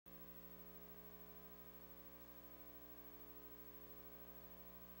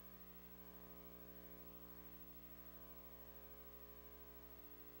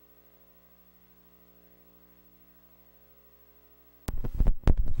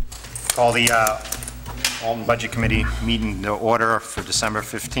Call the Alton Budget Committee meeting to order for December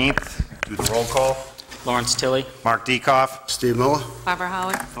 15th. Do the roll call. Lawrence Tilley. Mark Dekoff. Steve Miller. Barbara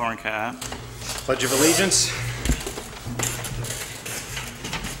Howard. Lauren Cat. Pledge of Allegiance.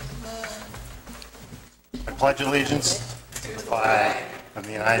 I pledge allegiance to the flag of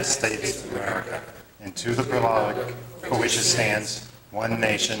the United States of America and to the republic for which it stands, one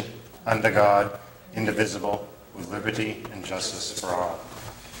nation, under God, indivisible, with liberty and justice for all.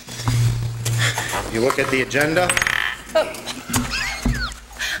 You look at the agenda.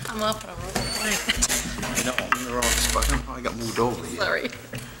 I'm up on a roll. You know, in the wrong spot. I got moved over here. Sorry.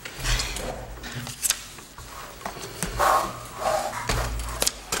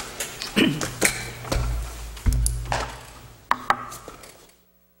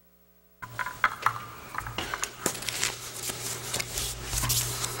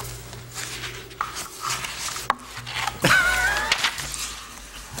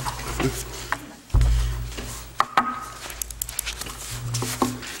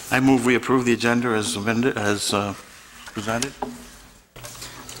 I move we approve the agenda as amended, as presented.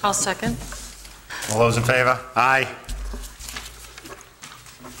 I'll second. All those in favor? Aye.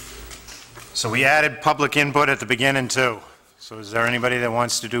 So we added public input at the beginning too. So is there anybody that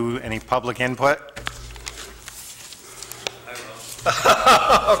wants to do any public input?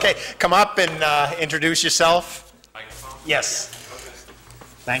 I will. Okay, come up and introduce yourself. Microphone? Yes.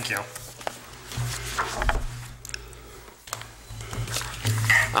 Thank you.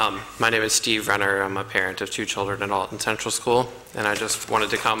 My name is Steve Renner. I'm a parent of 2 children at Alton Central School, and I just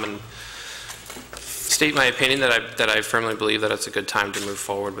wanted to come and state my opinion that I firmly believe that it's a good time to move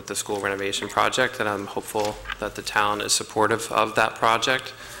forward with the school renovation project, and I'm hopeful that the town is supportive of that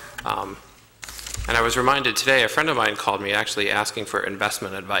project. And I was reminded today, a friend of mine called me actually asking for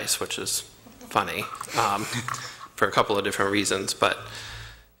investment advice, which is funny for a couple of different reasons. But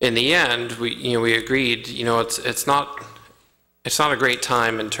in the end, we agreed. It's not a great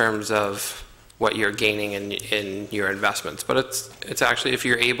time in terms of what you're gaining in your investments, but it's actually, if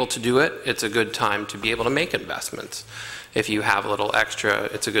you're able to do it, it's a good time to be able to make investments. If you have a little extra,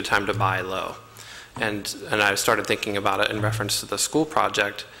 it's a good time to buy low. And I started thinking about it in reference to the school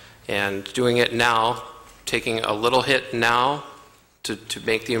project, and doing it now, taking a little hit now to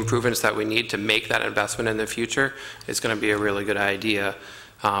make the improvements that we need to make that investment in the future is going to be a really good idea.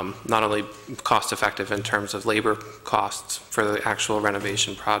 Not only cost effective in terms of labor costs for the actual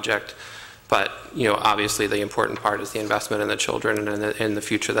renovation project, but obviously the important part is the investment in the children and in the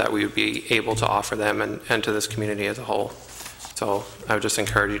future that we would be able to offer them and to this community as a whole. So I would just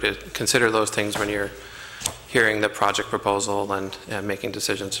encourage you to consider those things when you're hearing the project proposal and making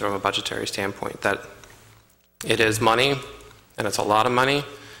decisions from a budgetary standpoint, that it is money and it's a lot of money,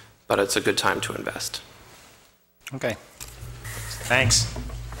 but it's a good time to invest. Okay. Thanks.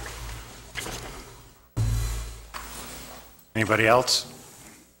 Anybody else?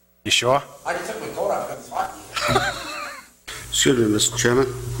 You sure? I just took my coat off because it's hot. Excuse me, Mr. Chairman.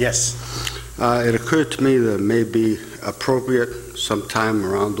 Yes. It occurred to me that it may be appropriate sometime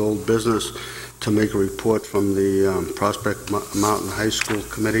around old business to make a report from the Prospect Mountain High School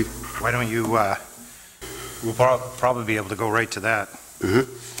Committee. Why don't you, we'll probably be able to go right to that.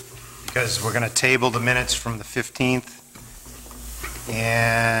 Because we're going to table the minutes from the 15th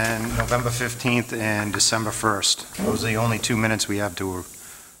and November 15th and December 1st. Those are the only 2 minutes we have to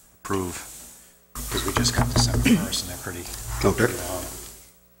approve, because we just got December 1st and they're pretty long.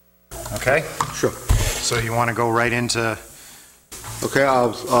 Okay? Sure. So you want to go right into... Okay,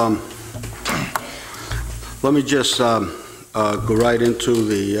 I'll, let me just go right into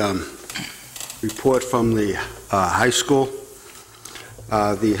the report from the high school.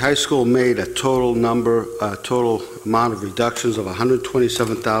 The high school made a total amount of reductions of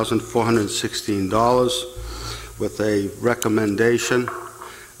 $127,416 with a recommendation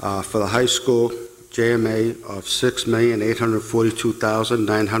for the high school JMA of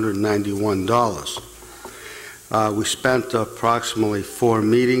 $6,842,991. We spent approximately 4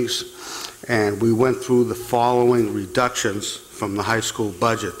 meetings, and we went through the following reductions from the high school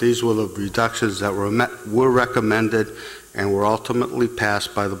budget. These were the reductions that were recommended and were ultimately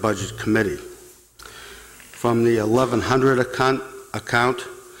passed by the Budget Committee. From the 1100 account,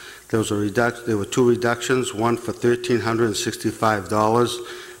 there were 2 reductions, one for $1,365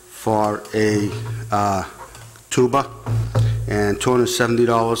 for a tuba and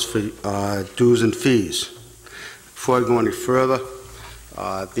 $270 for dues and fees. Before I go any further,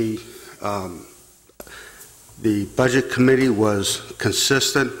 the Budget Committee was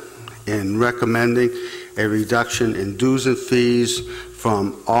consistent in recommending a reduction in dues and fees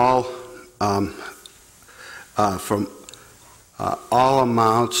from all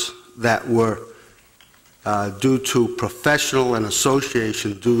amounts that were due to professional and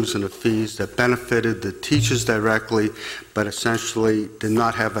association dues and fees that benefited the teachers directly, but essentially did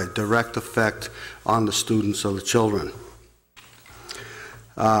not have a direct effect on the students or the children.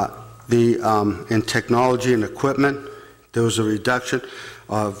 In technology and equipment, there was a reduction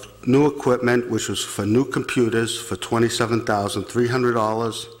of new equipment, which was for new computers for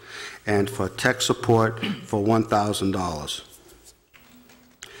 $27,300 and for tech support for $1,000.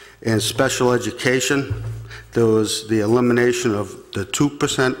 In special education, there was the elimination of the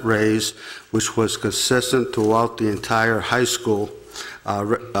 2% raise, which was consistent throughout the entire high school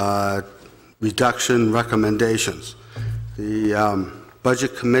reduction recommendations. The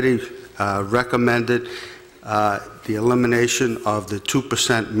Budget Committee recommended the elimination of the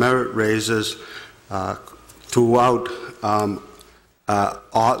 2% merit raises throughout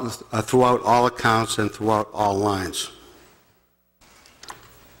all accounts and throughout all lines.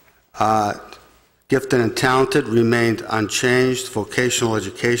 Gifted and talented remained unchanged. Vocational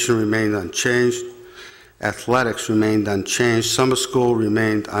education remained unchanged. Athletics remained unchanged. Summer school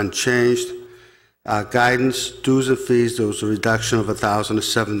remained unchanged. Guidance, dues and fees, there was a reduction of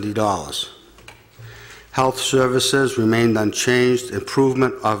 $1,070. Health services remained unchanged.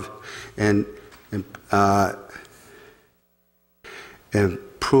 Improvement of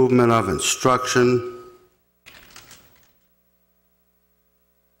instruction.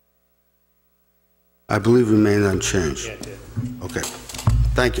 I believe remained unchanged. Yeah, it did. Okay,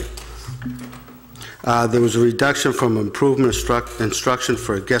 thank you. There was a reduction from improvement instruction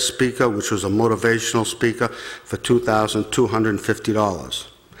for a guest speaker, which was a motivational speaker, for $2,250.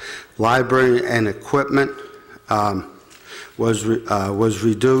 Library and equipment was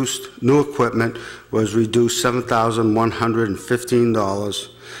reduced. New equipment was reduced $7,115,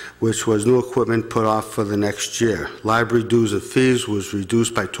 which was new equipment put off for the next year. Library dues and fees was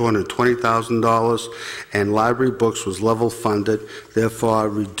reduced by $220,000, and library books was level funded, therefore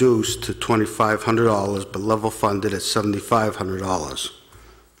reduced to $2,500, but level funded at $7,500.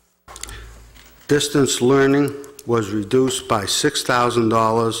 Distance learning was reduced by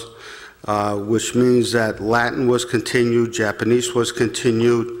 $6,000, which means that Latin was continued, Japanese was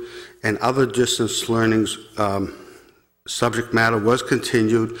continued, and other distance learning's subject matter was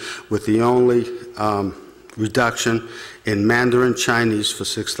continued, with the only reduction in Mandarin Chinese for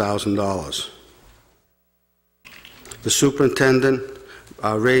 $6,000. The superintendent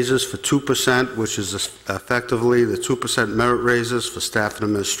raises for 2%, which is effectively the 2% merit raises for staff and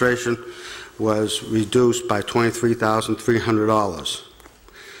administration, was reduced by $23,300.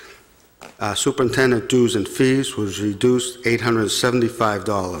 Superintendent dues and fees was reduced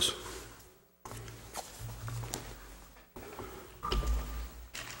 $875.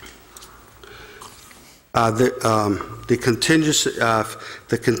 The contingency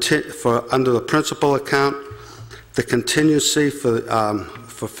under the principal account, the contingency for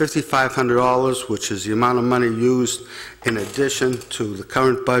 $5,500, which is the amount of money used in addition to the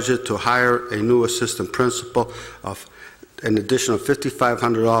current budget to hire a new assistant principal, of an additional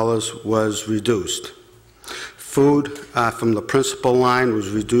 $5,500 was reduced. Food from the principal line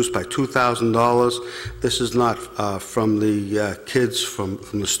was reduced by $2,000. This is not from the kids, from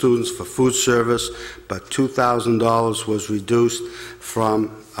the students for food service, but $2,000 was reduced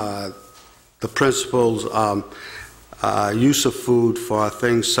from the principal's use of food for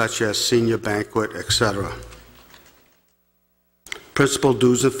things such as senior banquet, etc. Principal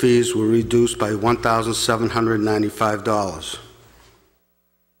dues and fees were reduced by $1,795.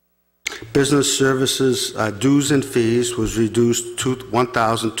 Business services dues and fees was reduced to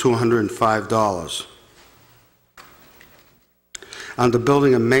 $1,205. Under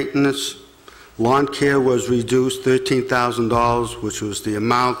building and maintenance, lawn care was reduced $13,000, which was the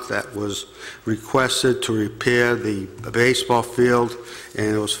amount that was requested to repair the baseball field,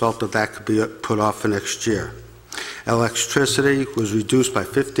 and it was felt that that could be put off for next year. Electricity was reduced by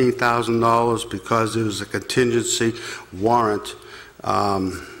 $15,000 because there was a contingency warrant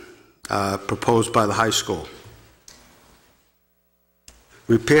proposed by the high school.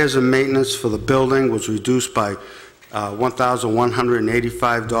 Repairs and maintenance for the building was reduced by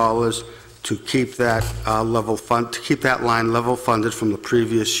 $1,185 to keep that line level funded from the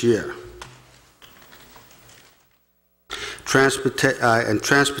previous year.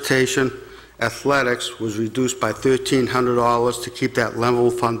 Transportation athletics was reduced by $1,300 to keep that level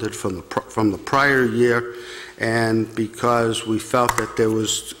funded from the prior year, and because we felt that there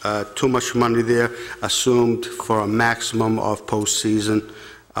was too much money there assumed for a maximum of postseason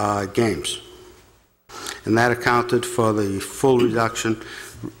games. And that accounted for the full reduction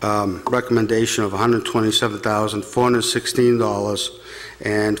recommendation of $127,416,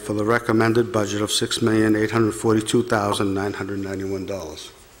 and for the recommended budget of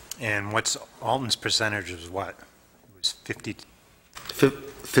 $6,842,991. And what's Alton's percentage is what? It was 50?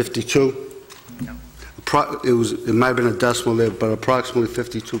 52? No. It might have been a decimal there, but approximately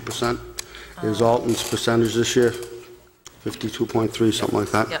 52% is Alton's percentage this year. 52.3, something like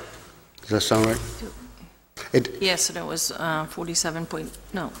that. Yep. Does that sound right? Yes, and it was 47 point,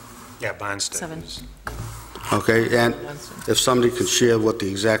 no, Yeah, Bonstead. 7. Okay, and if somebody could share what the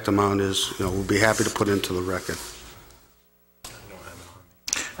exact amount is, we'll be happy to put into the record.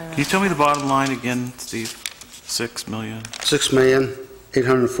 Can you tell me the bottom line again, Steve? 6 million?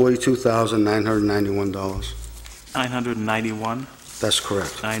 $6,842,991. 991? That's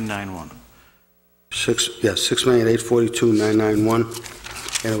correct. 991.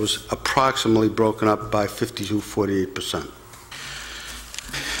 $6,842,991, and it was approximately broken up by 52.48%.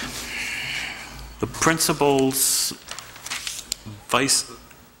 The principal's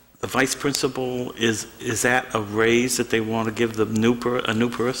the vice principal, is that a raise that they want to give the a new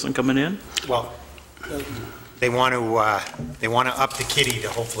person coming in? Well, they want to up the kitty to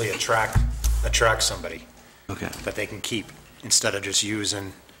hopefully attract somebody Okay. that they can keep instead of just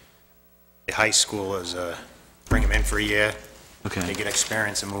using the high school as bring them in for a year, Okay. they get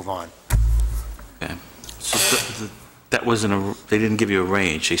experience and move on. Okay. So that wasn't they didn't give you a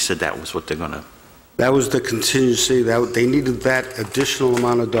range. They said that was what they're going to. That was the contingency. They needed that additional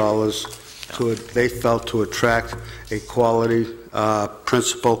amount of dollars they felt to attract a quality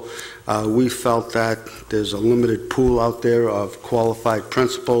principal. We felt that there's a limited pool out there of qualified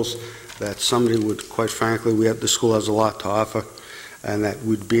principals, that somebody would, quite frankly, the school has a lot to offer, and that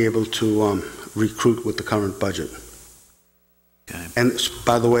we'd be able to recruit with the current budget. Okay. And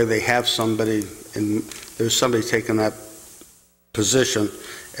by the way, they have somebody, and there's somebody taking that position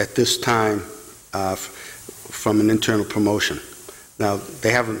at this time from an internal promotion. Now,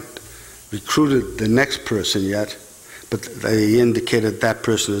 they haven't recruited the next person yet, but they indicated that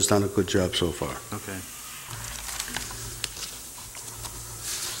person has done a good job so far. Okay.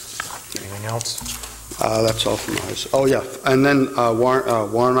 Anything else? That's all from us. Oh, yeah, and then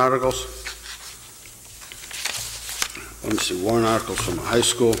warrant articles. Let me see, warrant articles from the high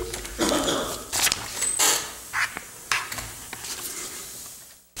school.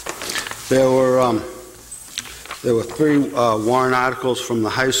 There were 3 warrant articles from the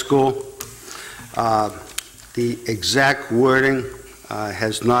high school. The exact wording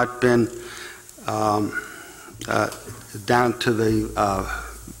has not been down to the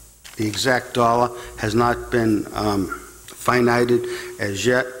exact dollar, has not been finited as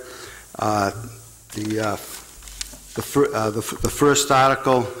yet. The first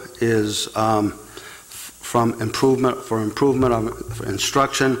article is from improvement of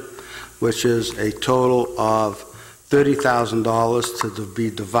instruction, which is a total of $30,000 to be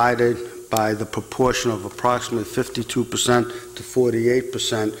divided by the proportion of approximately 52% to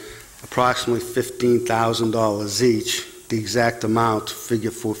 48%, approximately $15,000 each. The exact amount,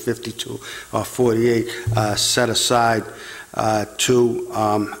 figure for 52 or 48, set aside to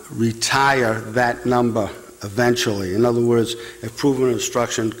retire that number eventually. In other words, improvement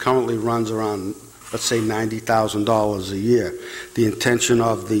instruction currently runs around, let's say, $90,000 a year. The intention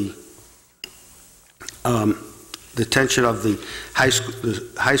of the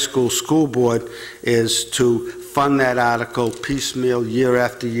high school board is to fund that article piecemeal year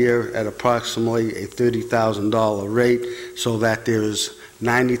after year at approximately a $30,000 rate, so that there is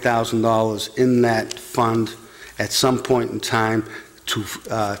 $90,000 in that fund at some point in time to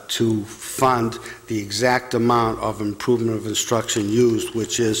fund the exact amount of improvement of instruction used,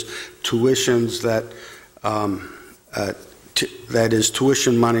 which is tuitions that is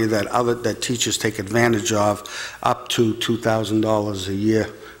tuition money that teachers take advantage of, up to $2,000 a year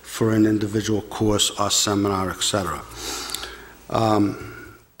for an individual course or seminar, etc.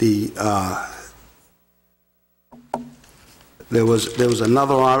 There was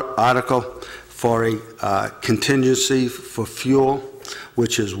another article for a contingency for fuel,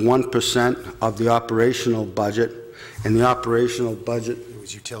 which is 1% of the operational budget. And the operational budget, It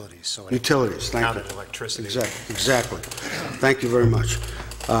was utilities, so it utilities, thank you. counted electricity. Exactly. Thank you very much.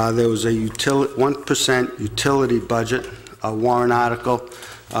 There was a 1% utility budget, a warrant article,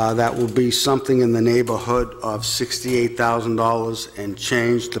 that will be something in the neighborhood of $68,000 and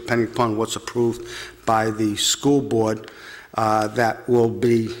change, depending upon what's approved by the school board. That will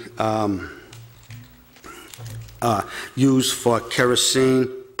be used for kerosene,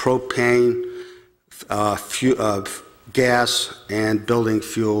 propane, gas, and building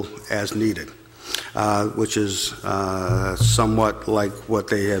fuel as needed. which is somewhat like what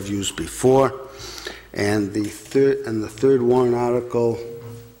they have used before. And the third warrant article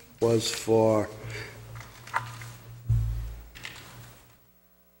was for...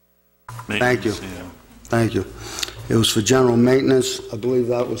 Thank you. Thank you. It was for general maintenance. I believe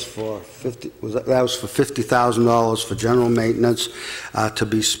that was for $50,000 for general maintenance, to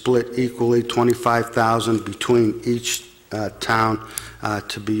be split equally, $25,000 between each town,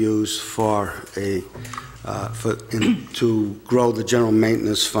 to be used to grow the general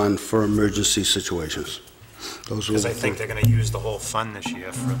maintenance fund for emergency situations. Because I think they're going to use the whole fund this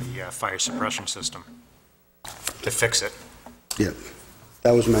year for the fire suppression system to fix it. Yeah,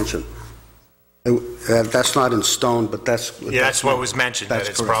 that was mentioned. That's not in stone, but that's... Yeah, that's what was mentioned, that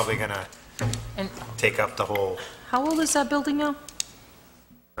it's correct. probably going to And take up the whole... how old is that building now?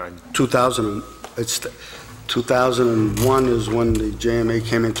 2001 is when the JMA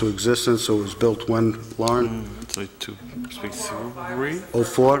came into existence, so it was built when, Lauren? It's like 3?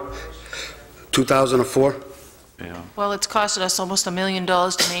 04? 2004? Yeah. Well, it's costed us almost $1 million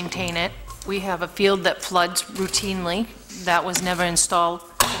to maintain it. We have a field that floods routinely. That was never installed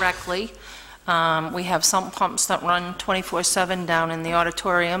correctly. We have some pumps that run 24/7 down in the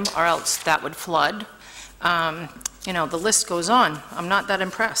auditorium, or else that would flood. You know, the list goes on. I'm not that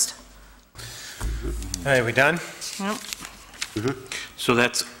impressed. All right, we done? Yep. So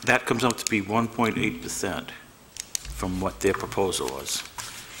that comes out to be 1.8% from what their proposal was,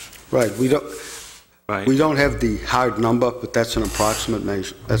 Right, right? we don't have the hard number, but that's an approximate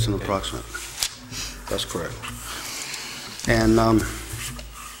measure. That's an approximate. That's correct. And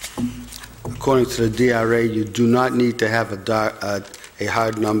according to the DRA, you do not need to have a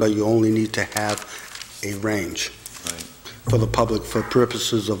hard number. You only need to have a range for the public, for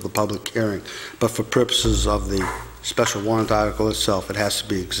purposes of the public hearing. But for purposes of the special warrant article itself, it has to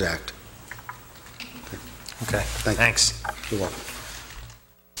be exact. Okay, Thank you. thanks. You're welcome.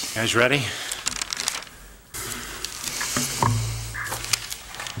 Guys ready?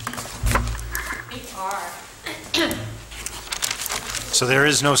 So there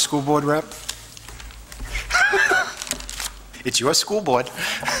is no school board rep? It's your school board.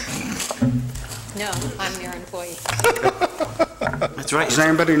 No, I'm your employee. That's right. Does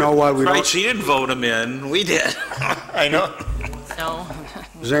anybody know why we Right, don't... she didn't vote him in, we did. I know. No.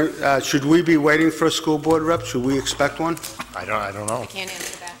 Should we be waiting for a school board rep? Should we expect one? I don't know. I can't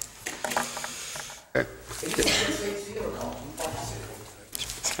answer that.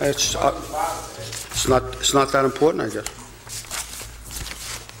 It's not that important, I guess.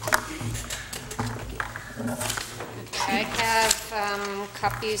 I have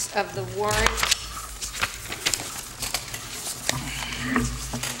copies of the warrant.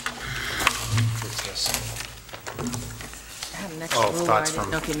 I have an extra ruler. I thoughts didn't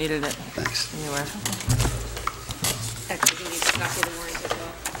from- know if you needed it. Thanks. Anywhere. Actually, he needs a copy of the warrant as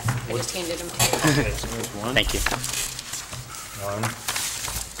well. I just handed them to you. Thank you.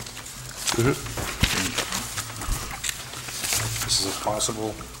 This is a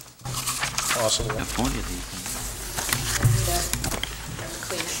possible. Got plenty of these.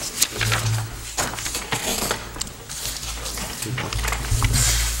 Clean it.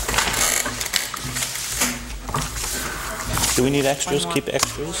 Do we need extras? Keep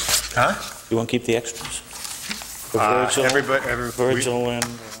extras? Huh? You want to keep the extras? For Virgil? Virgil and...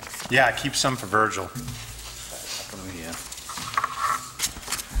 Yeah, keep some for Virgil. Yeah.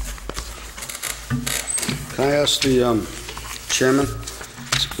 Can I ask the chairman,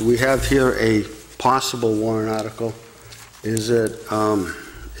 we have here a possible warrant article. Is it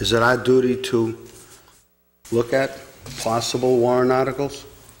our duty to look at possible warrant articles?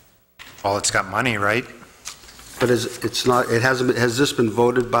 Well, it's got money, right? But it's not, it hasn't been, has this been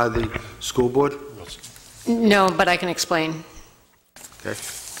voted by the school board? No, but I can explain. Okay.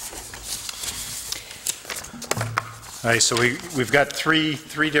 All right, so we've got three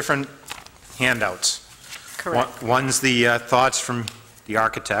different handouts. Correct. One's the thoughts from the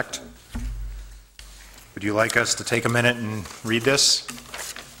architect. Would you like us to take a minute and read this?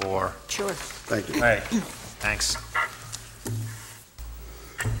 Or, Sure. Thank you. all right, thanks.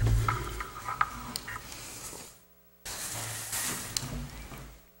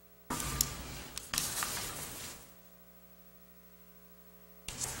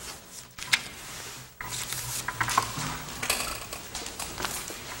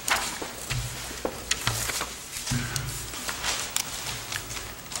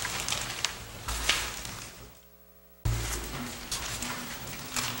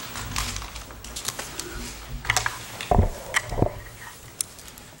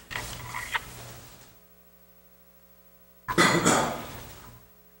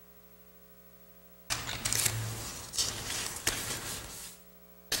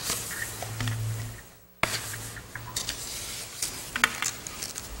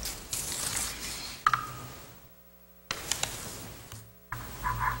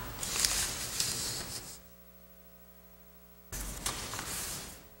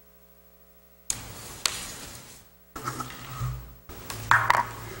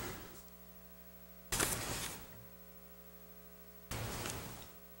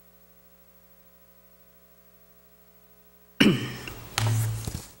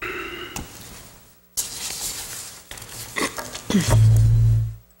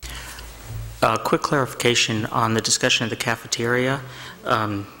 Quick clarification on the discussion of the cafeteria.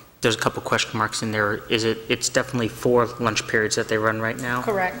 There's a couple question marks in there. It's definitely 4 lunch periods that they run right now?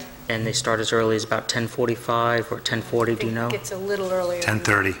 Correct. And they start as early as about 10:45 or 10:40, do you know? It's a little earlier.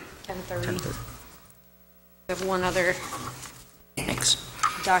 10:30. 10:30. We have one other Thanks.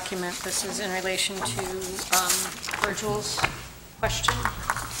 document. This is in relation to Virgil's question.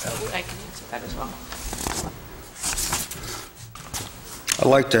 So I can answer that as well. I'd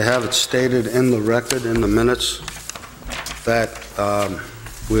like to have it stated in the record, in the minutes, that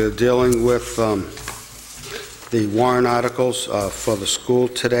we're dealing with the warrant articles for the school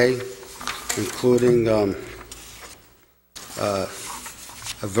today, including a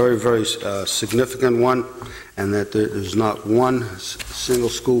very, very significant one, and that there is not one single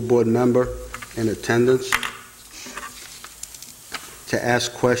school board member in attendance to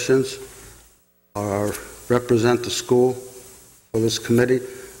ask questions or represent the school for this committee,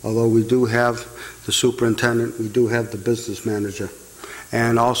 although we do have the superintendent, we do have the business manager,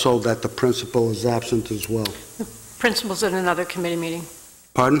 and also that the principal is absent as well. The principal's at another committee meeting.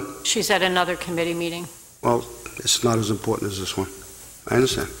 Pardon? She's at another committee meeting. Well, it's not as important as this one. I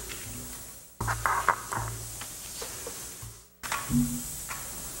understand.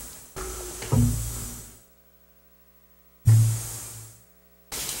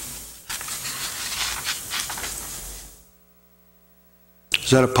 Is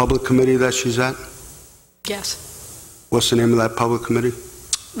that a public committee that she's at? Yes. What's the name of that public committee?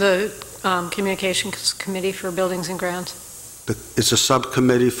 The Communications Committee for Buildings and Grounds. It's a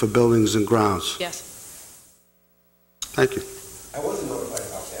subcommittee for buildings and grounds. Yes. Thank you. I wasn't notified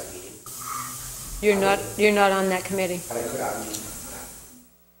about that meeting, You're not on that committee. but I could not meet.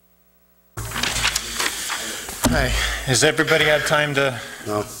 Hi, has everybody had time to,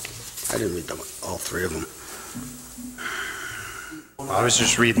 No, I didn't read them, all 3 of them. I was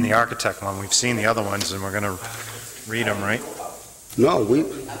just reading the architect one. We've seen the other ones, and we're going to read them, right? No,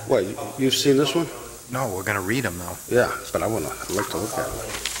 what, you've seen this one? No, we're going to read them, though. Yeah, but I'd like to look at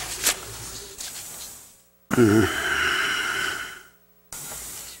it.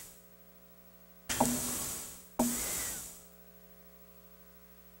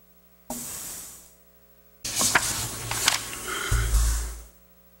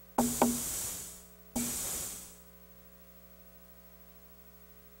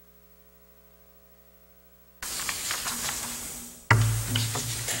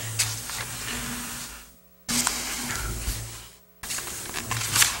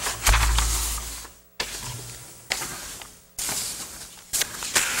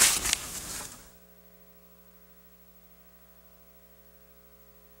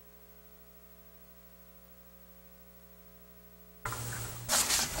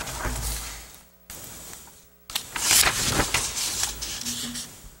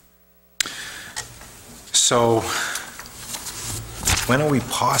 So, when are we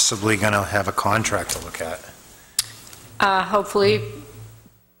possibly going to have a contract to look at? Hopefully,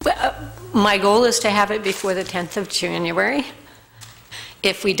 my goal is to have it before the 10th of January.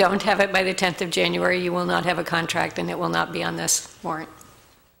 If we don't have it by the 10th of January, you will not have a contract and it will not be on this warrant.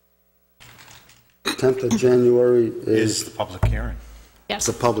 10th of January Is the public hearing? Yes.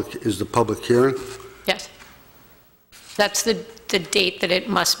 the public hearing? Yes. That's the date that it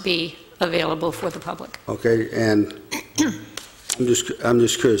must be available for the public. Okay, and I'm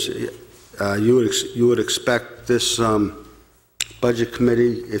just curious, you would expect this budget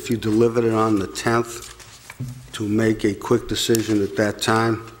committee, if you delivered it on the 10th, to make a quick decision at that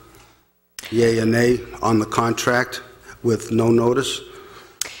time, yea or nay, on the contract with no notice?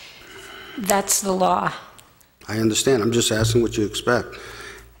 That's the law. I understand, I'm just asking what you expect.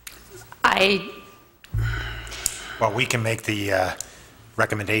 Well, we can make the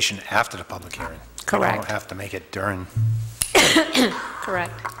recommendation after the public hearing. Correct. We don't have to make it during,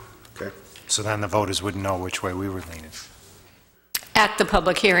 Correct. Okay. so then the voters wouldn't know which way we were leaning. At the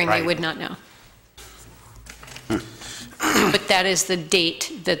public hearing, they Right. would not know. But that is the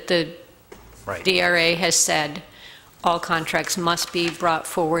date that the Right. DRA has said all contracts must be brought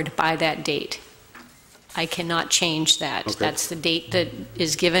forward by that date. I cannot change that. Okay. That's the date that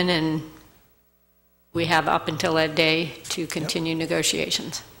is given, and we have up until that day to continue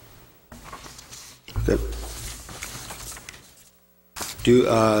negotiations. Good. Do you,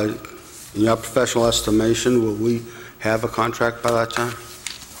 in your professional estimation, will we have a contract by that time?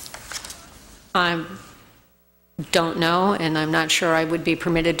 I don't know, and I'm not sure I would be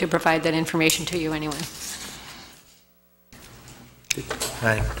permitted to provide that information to you anyway.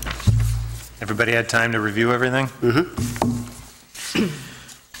 Hi. Everybody had time to review everything? Mm-hmm.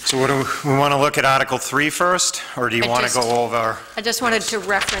 So what do we want to look at Article 3 first, or do you want to go over? I just wanted to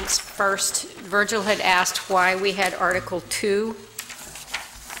reference first, Virgil had asked why we had Article 2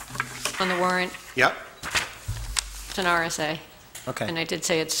 on the warrant. Yep. It's an RSA. Okay. And I did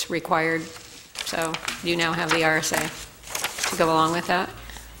say it's required, so you now have the RSA to go along with that.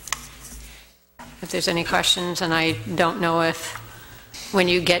 If there's any questions, and I don't know if, when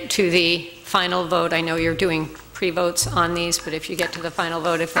you get to the final vote, I know you're doing pre-votes on these, but if you get to the final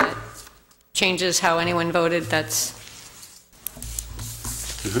vote, if it changes how anyone voted, that's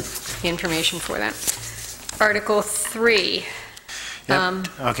the information for that. Article 3. Yep.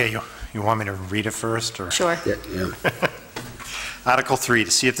 Okay, you want me to read it first, or? Sure. Yeah. Article 3,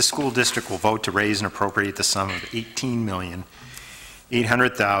 to see if the school district will vote to raise and appropriate the sum of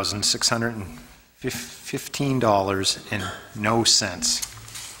 $18,800,615.00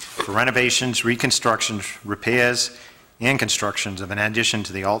 for renovations, reconstructions, repairs, and constructions of an addition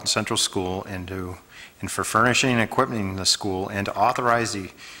to the Alton Central School and for furnishing and equipping the school, and to authorize the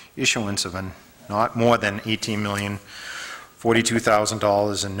issuance of not more than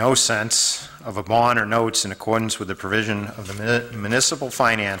 $18,042,000 of a bond or notes in accordance with the provision of the Municipal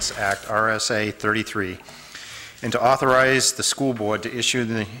Finance Act, RSA 33, and to authorize the school board to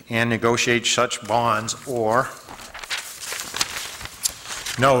issue and negotiate such bonds or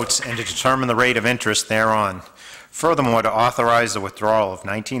notes and to determine the rate of interest thereon. Furthermore, to authorize the withdrawal of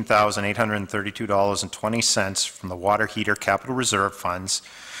 $19,832.20 from the water heater capital reserve funds,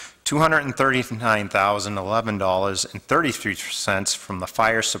 $239,011.33 from the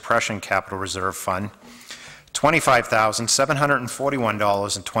fire suppression capital reserve fund,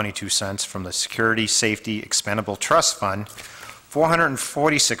 $25,741.22 from the security safety expendable trust fund,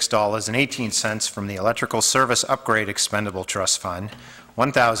 $446.18 from the electrical service upgrade expendable trust fund,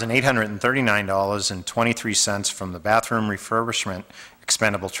 $1,839.23 from the bathroom refurbishment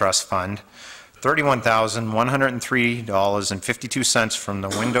expendable trust fund, $31,103.52 from the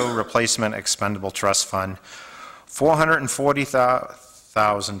window replacement expendable trust fund,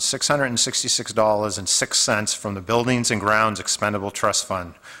 $440,666.06 from the buildings and grounds expendable trust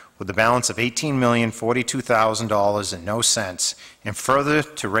fund, with the balance of $18,042,000.00, and further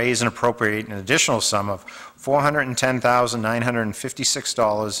to raise and appropriate an additional sum of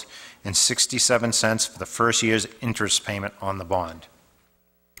 $410,956.67 for the first year's interest payment on the bond.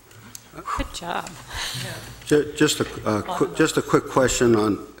 Good job. Just a quick question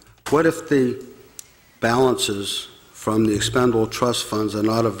on, what if the balances from the expendable trust funds are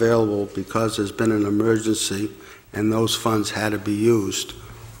not available because there's been an emergency and those funds had to be used?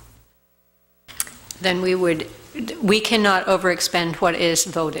 Then we cannot overexpend what is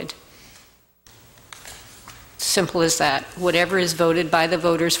voted. Simple as that. Whatever is voted by the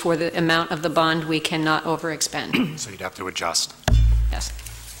voters for the amount of the bond, we cannot overexpend. So you'd have to adjust. Yes.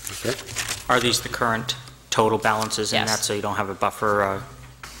 Okay. Are these the current total balances in Yes. that, so you don't have a buffer?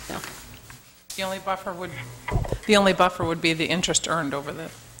 No. The only buffer would be the interest earned over the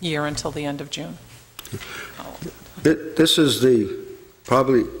year until the end of June. This is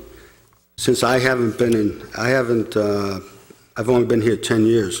probably, since I've only been here 10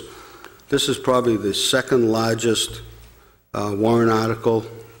 years, this is probably the second largest warrant article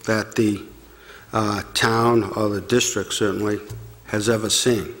that the town, or the district certainly, has ever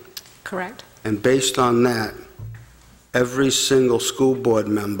seen. Correct. And based on that, every single school board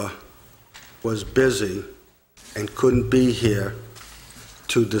member was busy and couldn't be here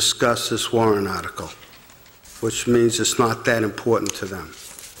to discuss this warrant article, which means it's not that important to them.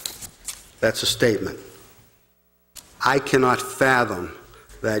 That's a statement. I cannot fathom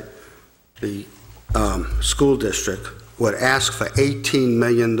that the school district would ask for $18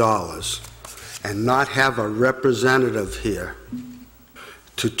 million and not have a representative here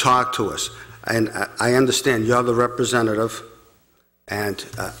to talk to us. And I understand you're the representative, and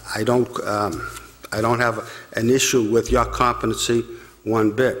I don't have an issue with your competency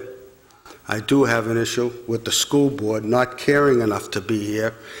one bit. I do have an issue with the school board not caring enough to be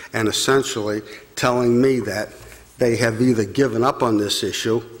here and essentially telling me that they have either given up on this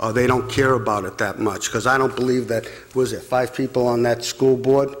issue or they don't care about it that much, because I don't believe that, was it 5 people on that school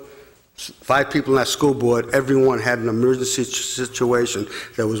board? 5 people in that school board, everyone had an emergency situation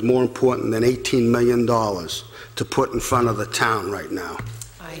that was more important than $18 million to put in front of the town right now.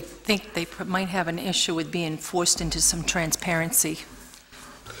 I think they might have an issue with being forced into some transparency.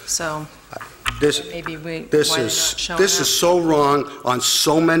 So maybe this is so wrong on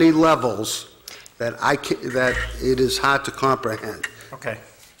so many levels that that it is hard to comprehend. Okay.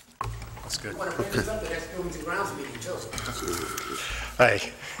 That's good. That's buildings and grounds meeting too.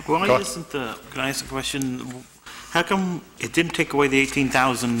 Hey. Why Go- isn't can I ask a question? How come it didn't take away the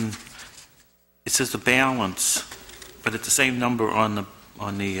 18,000? It says the balance, but it's the same number on the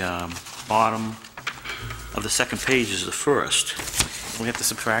bottom of the second page as the first. We have to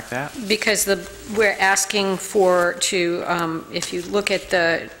subtract that? Because we're asking for if you look at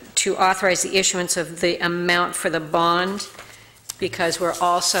to authorize the issuance of the amount for the bond, because we're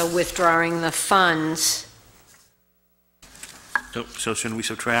also withdrawing the funds. So shouldn't we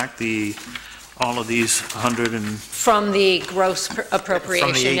subtract all of these 100 and... From the gross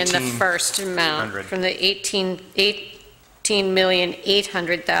appropriation in the 18 first amount, from the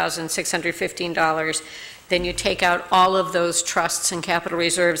 $18,800,615, then you take out all of those trusts and capital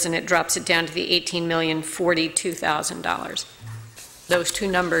reserves, and it drops it down to the $18,042,000. Those two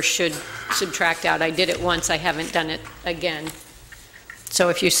numbers should subtract out. I did it once, I haven't done it again. So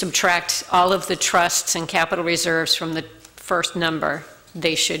if you subtract all of the trusts and capital reserves from the first number,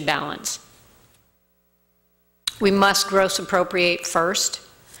 they should balance. We must gross appropriate first,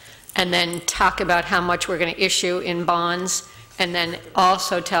 and then talk about how much we're going to issue in bonds, and then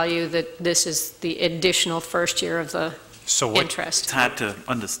also tell you that this is the additional first year of the interest. It's hard to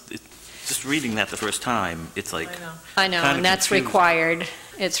understand. Just reading that the first time, it's like... I know, and that's required.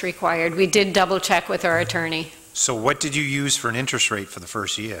 It's required. We did double check with our attorney. So what did you use for an interest rate for the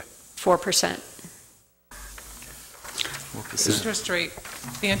first year? 4%.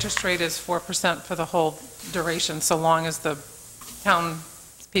 The interest rate is 4% for the whole duration, so long as the town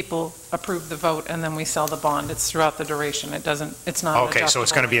people approve the vote and then we sell the bond. It's throughout the duration. It's not Okay, so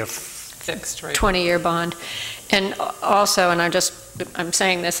it's going to be a fixed rate. 20-year bond. And also, and I'm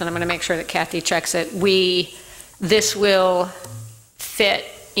saying this, and I'm going to make sure that Kathy checks it, this will fit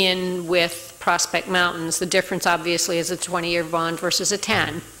in with Prospect Mountains. The difference, obviously, is a 20-year bond versus a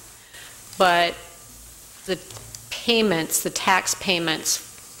 10. But the payments, the tax payments,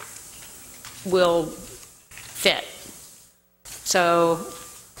 will fit. So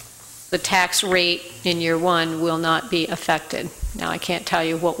the tax rate in year one will not be affected. Now, I can't tell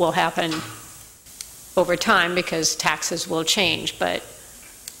you what will happen over time because taxes will change, but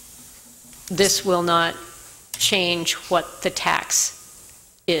this will not change what the tax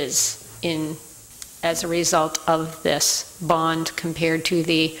is as a result of this bond compared to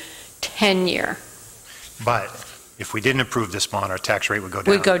the 10-year. But if we didn't approve this bond, our tax rate would go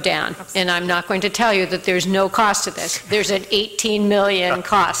down. Would go down. And I'm not going to tell you that there's no cost to this. There's an $18 million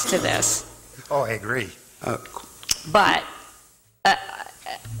cost to this. Oh, I agree. But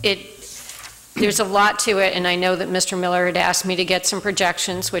there's a lot to it, and I know that Mr. Miller had asked me to get some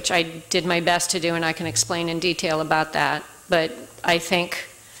projections, which I did my best to do, and I can explain in detail about that. But I think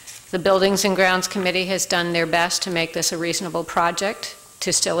the Buildings and Grounds Committee has done their best to make this a reasonable project,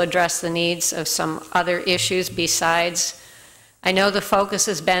 to still address the needs of some other issues besides. I know the focus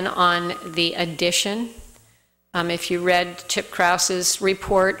has been on the addition. If you read Chip Krause's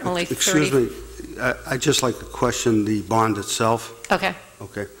report, only 30... Excuse me, I'd just like to question the bond itself. Okay.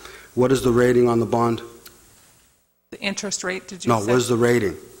 Okay. What is the rating on the bond? The interest rate, did you say? No, what is the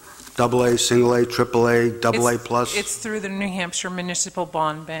rating? AA, single A, triple A, double A plus? It's through the New Hampshire Municipal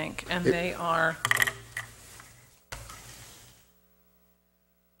Bond Bank, and they are...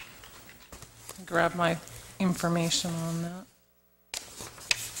 Grab my information on that.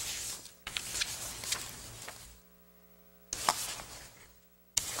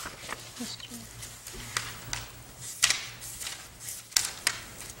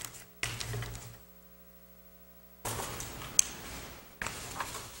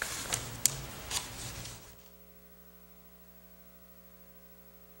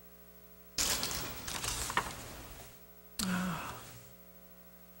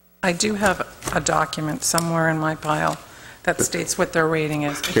 I do have a document somewhere in my pile that states what their rating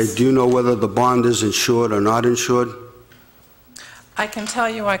is. Okay, do you know whether the bond is insured or not insured? I can tell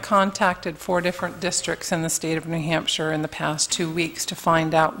you I contacted 4 different districts in the state of New Hampshire in the past 2 weeks to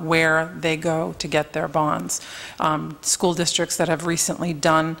find out where they go to get their bonds. School districts that have recently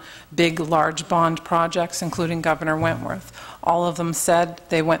done big, large bond projects, including Governor Wentworth. All of them said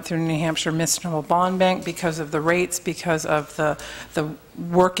they went through New Hampshire Municipal Bond Bank because of the rates, because of the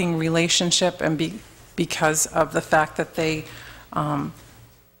working relationship, and because of the fact that they,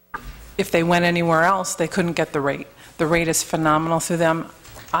 if they went anywhere else, they couldn't get the rate. The rate is phenomenal through them.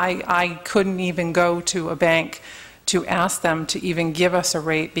 I couldn't even go to a bank to ask them to even give us a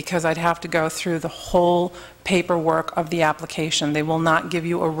rate because I'd have to go through the whole paperwork of the application. They will not give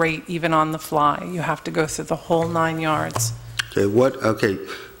you a rate even on the fly. You have to go through the whole 9 yards. Okay,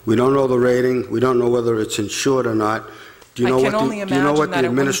 we don't know the rating, we don't know whether it's insured or not. Do you know I what can the, only do you know what imagine that the it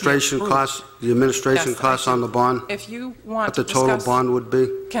wouldn't be administration approved. costs, the administration Yes, I costs do. on the bond? If you want What to the total discuss, bond would be?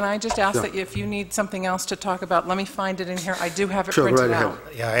 can I just ask Yeah. that if you need something else to talk about, let me find it in here. I do have it Sure, go printed right out.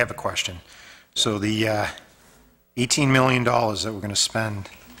 ahead. Yeah, I have a question. So the $18 million that we're going to spend,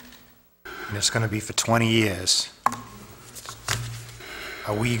 and it's going to be for 20 years,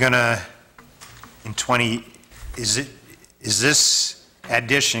 are we going to, in 20, is this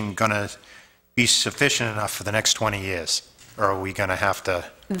addition going to be sufficient enough for the next 20 years? Or are we going to have to,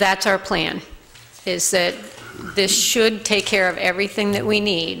 That's our plan, is that this should take care of everything that we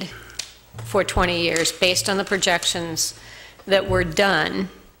need for 20 years, based on the projections that were done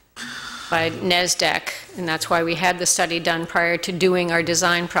by NESDEC, and that's why we had the study done prior to doing our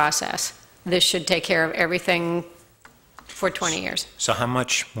design process. This should take care of everything for 20 years. so how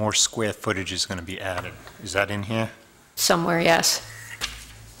much more square footage is going to be added? Is that in here? Somewhere, yes.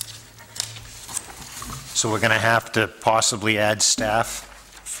 So we're going to have to possibly add staff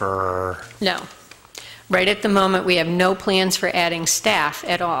for, No. Right at the moment, we have no plans for adding staff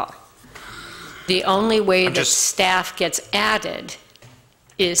at all. The only way I'm that just- staff gets added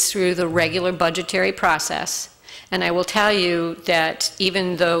is through the regular budgetary process. And I will tell you that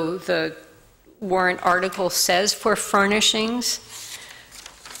even though the warrant article says for furnishings,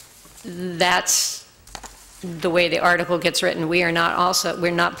 that's the way the article gets written. We're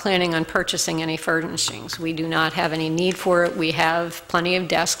not planning on purchasing any furnishings. We do not have any need for it. We have plenty of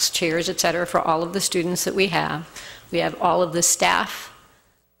desks, chairs, et cetera, for all of the students that we have. We have all of the staff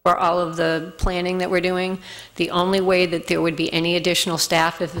for all of the planning that we're doing. The only way that there would be any additional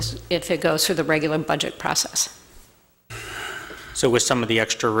staff if it goes through the regular budget process. So with some of the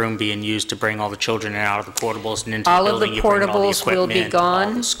extra room being used to bring all the children in and out of the portables and into the All of the building, you bring all the portables will be equipment, all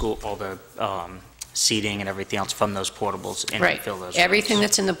gone. the school, all the seating and everything else from those portables and Right. fill those. Everything rooms.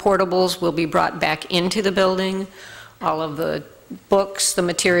 that's in the portables will be brought back into the building. All of the books, the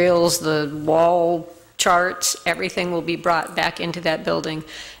materials, the wall charts, everything will be brought back into that building.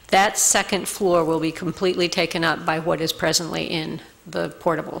 That second floor will be completely taken up by what is presently in the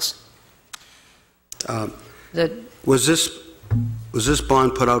portables. The- Was this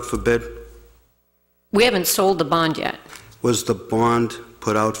bond put out for bid? We haven't sold the bond yet, Was the bond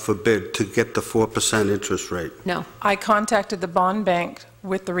put out for bid to get the 4% interest rate? no. I contacted the bond bank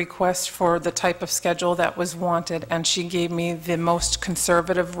with the request for the type of schedule that was wanted, and she gave me the most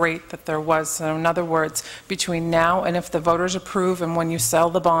conservative rate that there was. So in other words, between now and if the voters approve, and when you sell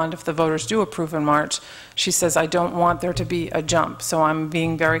the bond, if the voters do approve in March, she says, I don't want there to be a jump, so I'm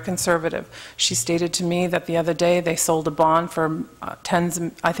being very conservative. She stated to me that the other day they sold a bond for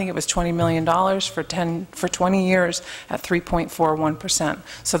I think it was $20 million for 20 years at 3.41%.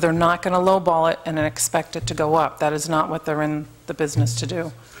 So they're not going to lowball it and expect it to go up. That is not what they're in the business to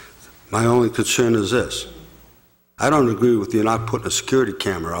do. My only concern is this. I don't agree with you not putting a security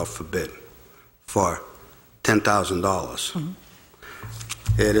camera out for bid for $10,000.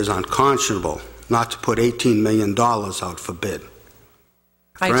 It is unconscionable not to put $18 million out for bid.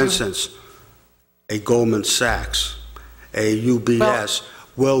 I For do- instance, a Goldman Sachs, a UBS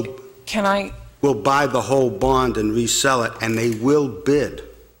will Can I, buy the whole bond and resell it, and they will bid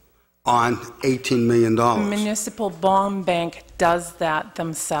on $18 million. Municipal Bond Bank does that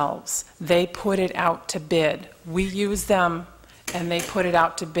themselves. They put it out to bid. We use them, and they put it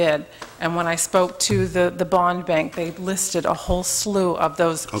out to bid. And when I spoke to the bond bank, they listed a whole slew of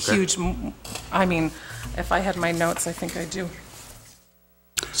those Okay. huge, I mean, if I had my notes, I think I do.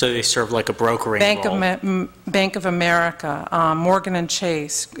 So they serve like a brokering role. Bank of America, Morgan and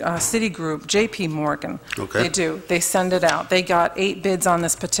Chase, Citigroup, JP Morgan. Okay. They do. They send it out. They got 8 bids on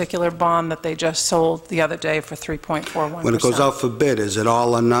this particular bond that they just sold the other day for 3.41%. When it goes out for bid, is it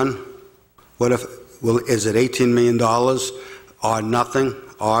all or none? What if, is it $18 million or nothing?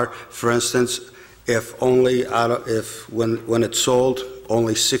 Or, for instance, if when it's sold,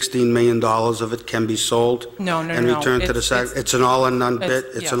 only $16 million of it can be sold? No. And returned to the site? It's an all or none bid?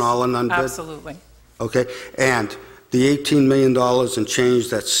 It's an yes, all or none bid? Absolutely. Okay, and the $18 million and change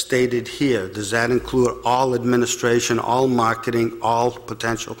that's stated here, does that include all administration, all marketing, all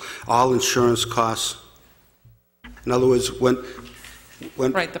potential, all insurance costs? In other words, when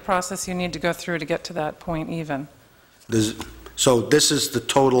Right, the process you need to go through to get to that point even. so this is the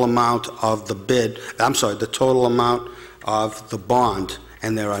total amount of the bid, the total amount of the bond,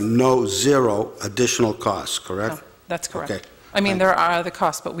 and there are zero additional costs, correct? No, that's correct. Okay. I mean, there are other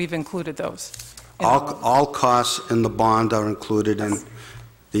costs, but we've included those. in All costs in the bond are included in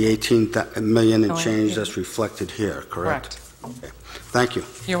the 18 million and No, change yeah. that's reflected here, correct? Correct. Thank you.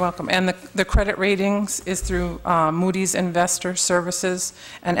 You're welcome. And the credit ratings is through Moody's Investor Services,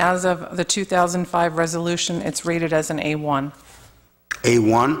 and as of the 2005 resolution, it's rated as an A1.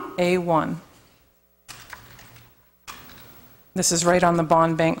 A1? A1. This is right on the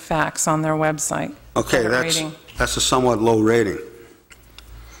bond bank facts on their website. Okay, Credit rating. that's a somewhat low rating.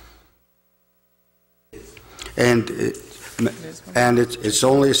 And it's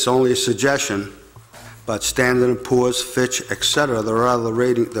only a suggestion, but Standard & Poor's, Fitch, et cetera, there are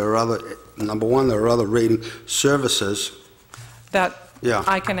other number one, there are other rating services. That Yeah.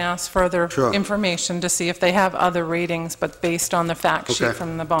 I can ask further Sure. information to see if they have other ratings, but based on the fact sheet Okay.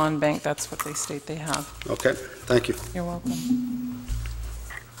 from the bond bank, that's what they state they have. Okay, thank you. You're welcome.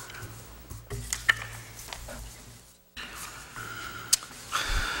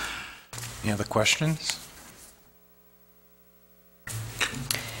 Any other questions?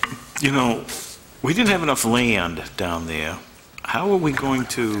 You know, we didn't have enough land down there. How are we going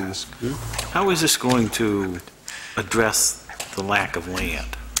to, how is this going to address the lack of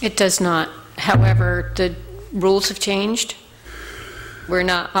land? It does not. However, the rules have changed. We're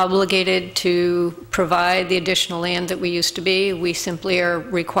not obligated to provide the additional land that we used to be. We simply are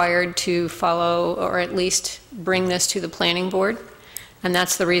required to follow, or at least bring this to the planning board. And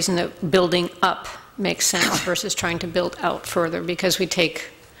that's the reason that building up makes sense versus trying to build out further, because we take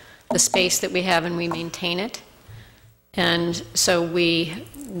the space that we have and we maintain it. And so we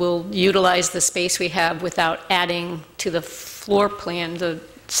will utilize the space we have without adding to the floor plan. The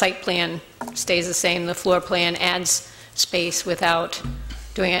site plan stays the same. The floor plan adds space without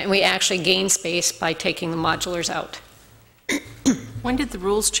doing it. And we actually gain space by taking the modulars out. When did the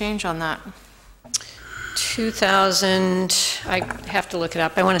rules change on that? 2000, I have to look it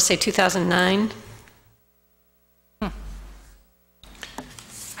up. I want to say 2009.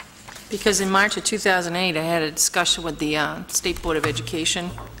 Because in March of 2008, I had a discussion with the State Board of Education.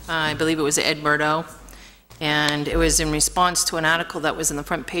 I believe it was Ed Murdo. And it was in response to an article that was in the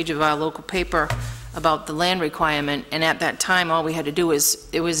front page of our local paper about the land requirement. And at that time, all we had to do was,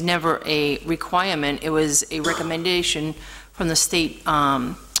 it was never a requirement. It was a recommendation from the state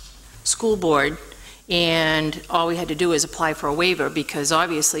school board. And all we had to do is apply for a waiver, because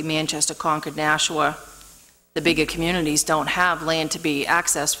obviously Manchester, Concord, Nashua, the bigger communities don't have land to be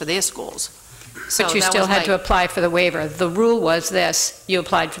accessed for their schools. So But you that still was had my- to apply for the waiver. The rule was this: you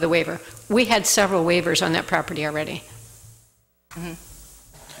applied for the waiver. We had several waivers on that property already.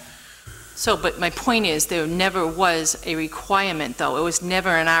 So, but my point is, there never was a requirement, though. It was never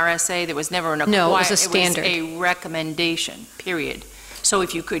an RSA, there was never an No, it was a standard. It was a recommendation, period. So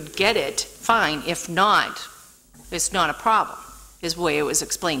if you could get it, fine. If not, it's not a problem, is the way it was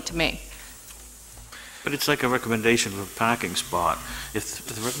explained to me. But it's like a recommendation for a parking spot. If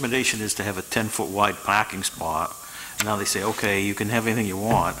the recommendation is to have a 10-foot wide parking spot, and now they say, okay, you can have anything you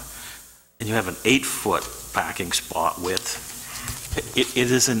want, and you have an 8-foot parking spot width, it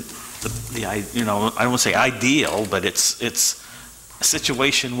isn't you know, I don't want to say ideal, but it's a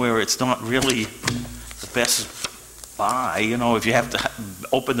situation where it's not really the best buy. You know, if you have to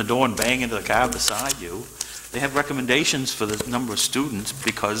open the door and bang into the car beside you. They have recommendations for the number of students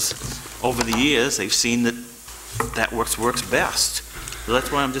because over the years, they've seen that works best. So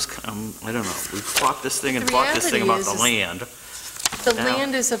that's why I'm just, I don't know, we've bought this thing and The bought this thing about reality the land. The Now-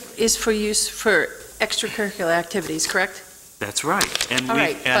 land is for use for extracurricular activities, correct? That's right. And All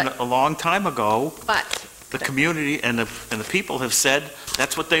right, and but- a long time ago, But the community and the people have said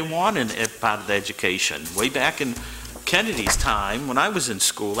that's what they want in part of the education. Way back in Kennedy's time, when I was in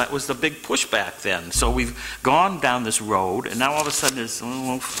school, that was the big pushback then. So we've gone down this road, and now all of a sudden it's,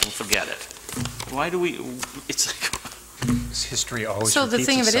 we'll forget it. Why do we, it's like, This history always So the repeats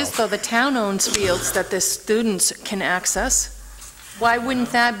thing of it is, itself. though, the town owns fields that the students can access. Why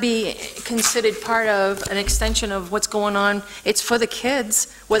wouldn't that be considered part of an extension of what's going on? It's for the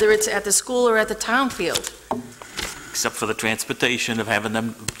kids, whether it's at the school or at the town field. except for the transportation of having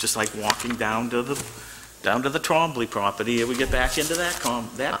them just like walking down to the Trombley property, here we get back into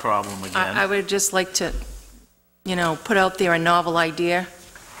that problem again. I would just like to, you know, put out there a novel idea.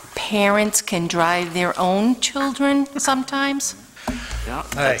 Parents can drive their own children sometimes. Yeah,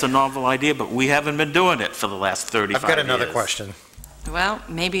 that's a novel idea, but we haven't been doing it for the last 35 I've got another years. question. Well,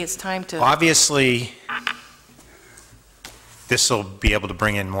 maybe it's time to, Obviously, this will be able to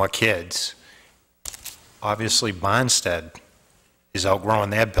bring in more kids. Obviously, Bonstead is outgrowing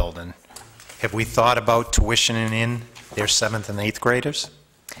their building. Have we thought about tuitioning in their 7th and 8th graders?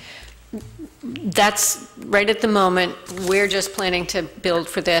 That's right at the moment. We're just planning to build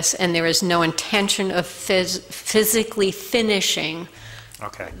for this, and there is no intention of physically finishing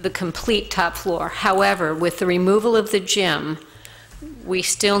Okay. the complete top floor. However, with the removal of the gym, we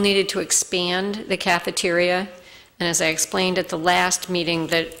still needed to expand the cafeteria. And as I explained at the last meeting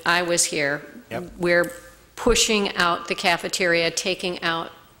that I was here, Yep. we're pushing out the cafeteria, taking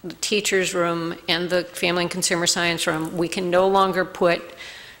out the teacher's room and the family and consumer science room. We can no longer put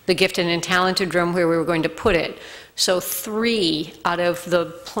the gifted and talented room where we were going to put it. So 3 out of the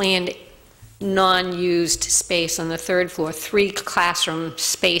planned non-used space on the 3rd floor, 3 classroom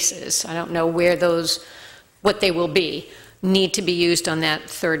spaces, I don't know where those, what they will be, need to be used on that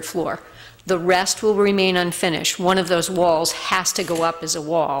 3rd floor. The rest will remain unfinished. One of those walls has to go up as a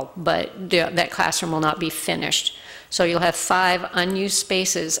wall, but that classroom will not be finished. So you'll have 5 unused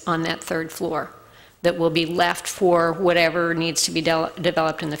spaces on that 3rd floor that will be left for whatever needs to be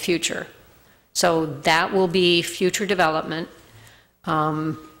developed in the future. So that will be future development.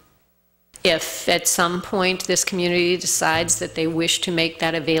 If at some point this community decides that they wish to make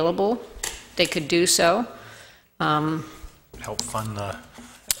that available, they could do so. Help fund the...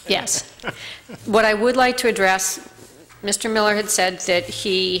 Yes. What I would like to address, Mr. Miller had said that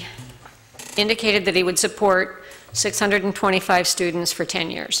he indicated that he would support 625 students for 10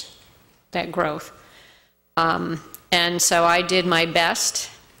 years, that growth. And so I did my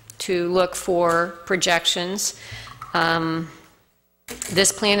best to look for projections.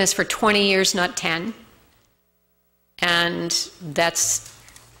 This plan is for 20 years, not 10. And that's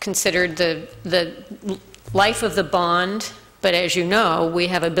considered the life of the bond. But as you know, we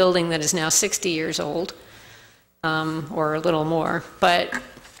have a building that is now 60 years old, or a little more.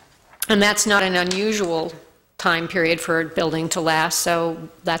 And that's not an unusual time period for a building to last, so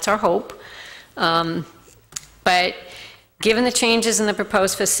that's our hope. But given the changes in the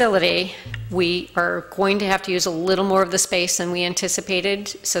proposed facility, we are going to have to use a little more of the space than we anticipated,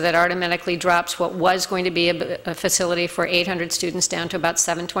 so that automatically drops what was going to be a facility for 800 students down to about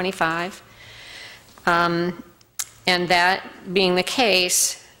 725. And that being the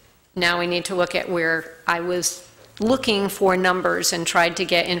case, now we need to look at where I was looking for numbers and tried to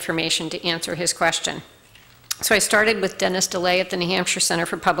get information to answer his question. So I started with Dennis DeLay at the New Hampshire Center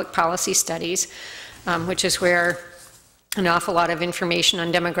for Public Policy Studies, which is where an awful lot of information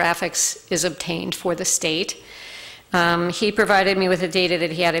on demographics is obtained for the state. He provided me with the data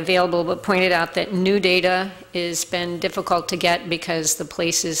that he had available, but pointed out that new data has been difficult to get because the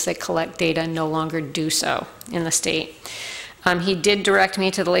places that collect data no longer do so in the state. He did direct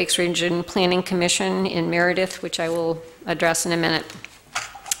me to the Lakes Region Planning Commission in Meredith, which I will address in a minute.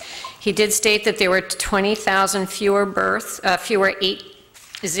 He did state that there were 20,000 fewer births,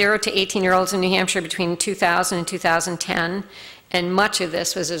 0 to 18-year-olds in New Hampshire between 2000 and 2010, and much of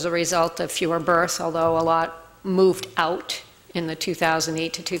this was as a result of fewer births, although a lot moved out in the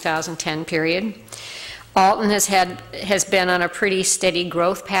 2008 to 2010 period. Alton has been on a pretty steady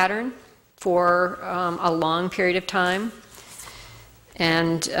growth pattern for a long period of time.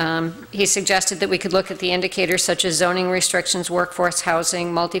 And he suggested that we could look at the indicators such as zoning restrictions, workforce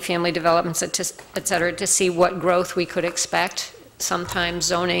housing, multifamily developments, et cetera, to see what growth we could expect. Sometimes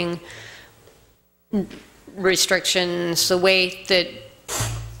zoning restrictions, the way that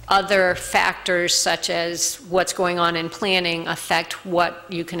other factors such as what's going on in planning affect what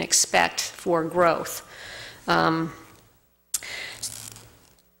you can expect for growth.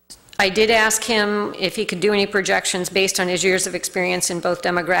 I did ask him if he could do any projections based on his years of experience in both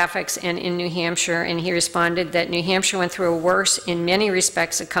demographics and in New Hampshire, and he responded that New Hampshire went through a worse, in many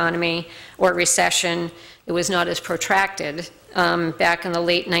respects, economy or recession. It was not as protracted back in the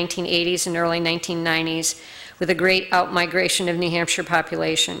late 1980s and early 1990s, with a great outmigration of New Hampshire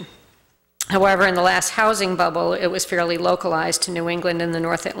population. However, in the last housing bubble, it was fairly localized to New England and the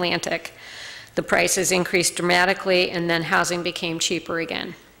North Atlantic. The prices increased dramatically, and then housing became cheaper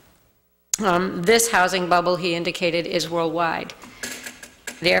again. This housing bubble, he indicated, is worldwide.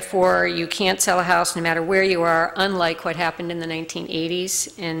 Therefore, you can't sell a house no matter where you are, unlike what happened in the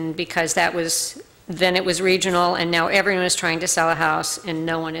 1980s, and because that was, then it was regional, and now everyone is trying to sell a house, and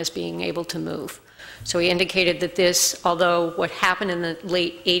no one is being able to move. So he indicated that this, although what happened in the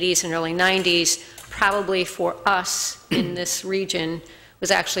late 80s and early 90s, probably for us in this region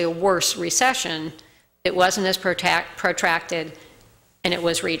was actually a worse recession. It wasn't as protracted, and it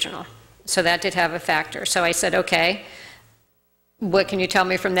was regional. So that did have a factor. So I said, okay, what can you tell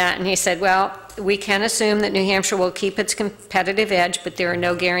me from that? And he said, well, we can assume that New Hampshire will keep its competitive edge, but there are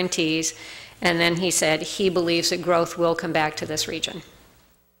no guarantees. And then he said he believes that growth will come back to this region.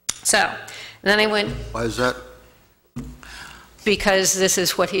 So then I went... Why is that? Because this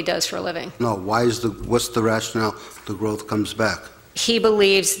is what he does for a living. No, what's the rationale the growth comes back? He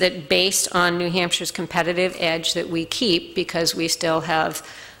believes that based on New Hampshire's competitive edge that we keep, because we still have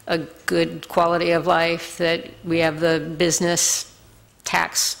a good quality of life, that we have the business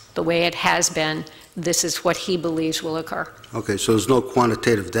tax the way it has been, this is what he believes will occur. Okay, so there's no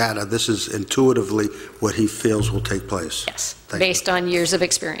quantitative data. This is intuitively what he feels will take place. Yes, Thank based on years of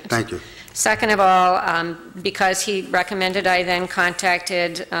experience. Thank you. Second of all, because he recommended, I then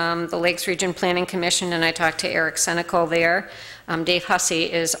contacted the Lakes Region Planning Commission, and I talked to Eric Senecal there. Dave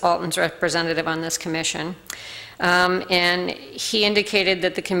Hussey is Alton's representative on this commission. And he indicated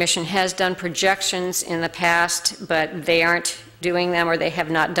that the commission has done projections in the past, but they aren't doing them, or they have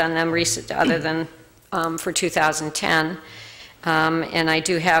not done them recent, other than for 2010. And I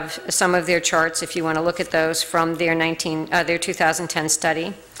do have some of their charts, if you want to look at those, from their 2010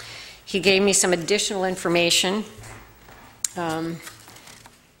 study. He gave me some additional information. The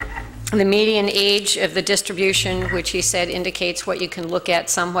median age of the distribution, which he said indicates what you can look at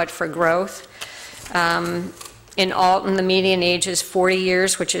somewhat for growth. In Alton, the median age is 40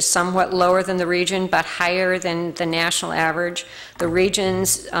 years, which is somewhat lower than the region, but higher than the national average. The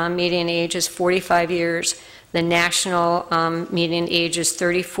region's median age is 45 years. The national median age is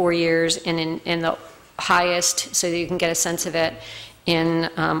 34 years, and in the highest, so that you can get a sense of it, in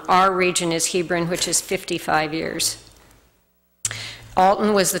our region is Hebron, which is 55 years.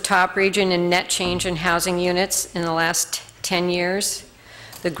 Alton was the top region in net change in housing units in the last 10 years.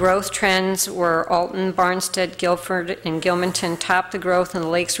 The growth trends were Alton, Barnstead, Guilford, and Gilmanton topped the growth in the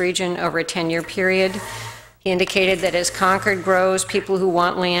Lakes region over a 10-year period. He indicated that as Concord grows, people who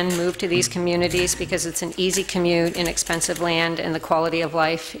want land move to these communities because it's an easy commute, inexpensive land, and the quality of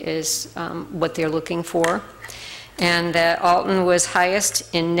life is what they're looking for. And that Alton was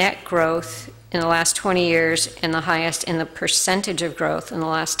highest in net growth in the last 20 years and the highest in the percentage of growth in the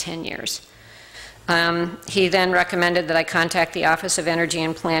last 10 years. He then recommended that I contact the Office of Energy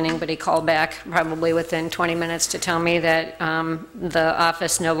and Planning, but he called back probably within 20 minutes to tell me that the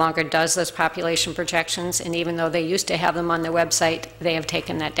office no longer does those population projections, and even though they used to have them on their website, they have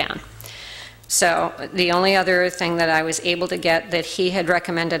taken that down. So the only other thing that I was able to get that he had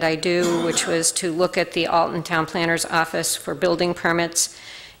recommended I do, which was to look at the Alton Town Planner's Office for building permits.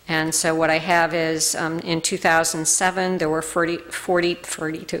 And so what I have is in 2007, there were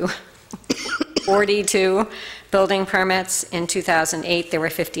 42 building permits. In 2008, there were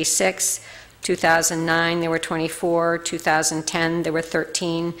 56. 2009, there were 24. 2010, there were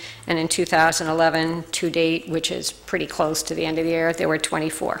 13. And in 2011, to date, which is pretty close to the end of the year, there were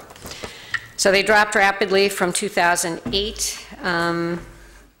 24. So they dropped rapidly from 2008, and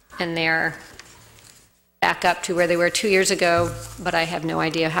they're back up to where they were 2 years ago, but I have no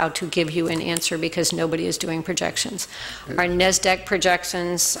idea how to give you an answer because nobody is doing projections. Our NESDEC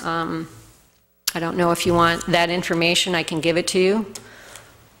projections, I don't know if you want that information, I can give it to you.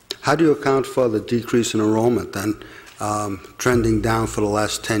 How do you account for the decrease in enrollment then, trending down for the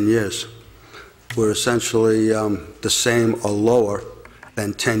last 10 years? We're essentially the same or lower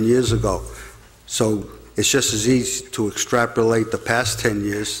than 10 years ago. So it's just as easy to extrapolate the past 10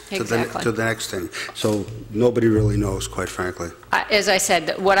 years to the next 10. So nobody really knows, quite frankly. As I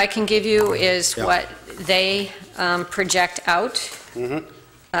said, what I can give you is what they project out.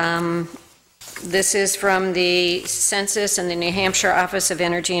 Mm-hmm. This is from the Census and the New Hampshire Office of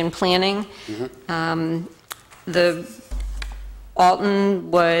Energy and Planning. Mm-hmm. The Alton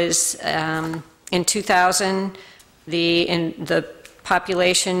was, in 2000, the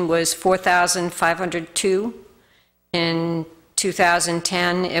population was 4,502. In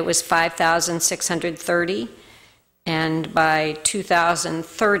 2010, it was 5,630. And by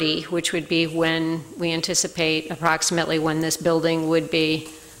 2030, which would be when we anticipate approximately when this building would be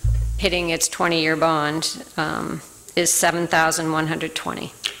hitting its 20-year bond, is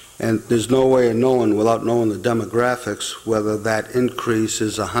 7,120. And there's no way of knowing, without knowing the demographics, whether that increase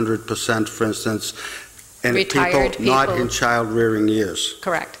is 100%, for instance, and retired people not in child-rearing years.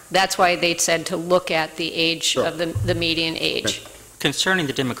 Correct. That's why they said to look at the age of the median age. Concerning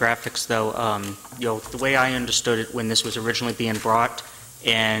the demographics, though, the way I understood it when this was originally being brought,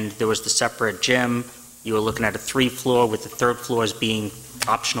 and there was the separate gym, you were looking at a 3-floor with the 3rd floor as being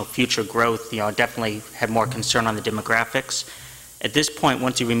optional future growth. Definitely had more concern on the demographics. At this point,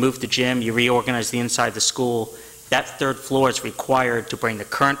 once you remove the gym, you reorganize the inside of the school, that 3rd floor is required to bring the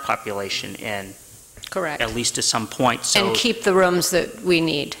current population in. Correct. At least to some point. So, and keep the rooms that we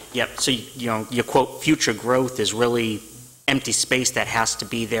need. Yep. So, your quote, future growth is really empty space that has to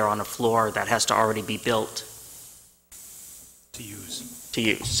be there on a floor that has to already be built. To use.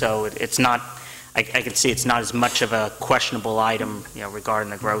 So it's not, I can see it's not as much of a questionable item, regarding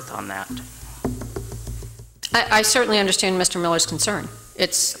the growth on that. I certainly understand Mr. Miller's concern.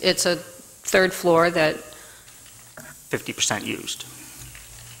 It's a third floor that, 50% used.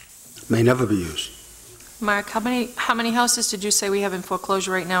 May never be used. Mark, how many houses did you say we have in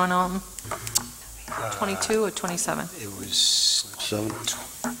foreclosure right now in Alton? 22 or 27? It was 7.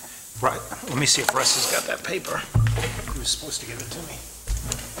 right. Let me see if Russ has got that paper. He was supposed to give it to me.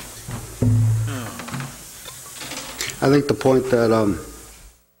 I think the point that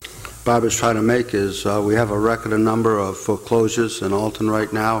Bob is trying to make is we have a record number of foreclosures in Alton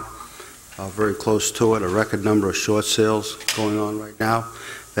right now, very close to it, a record number of short sales going on right now,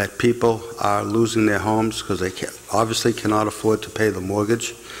 that people are losing their homes because they obviously cannot afford to pay the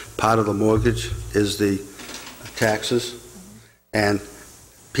mortgage. Part of the mortgage is the taxes, and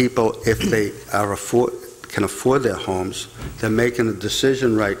people, if they can afford their homes, they're making a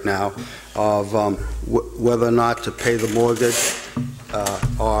decision right now of whether or not to pay the mortgage,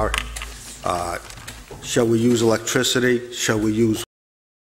 or shall we use electricity, shall we use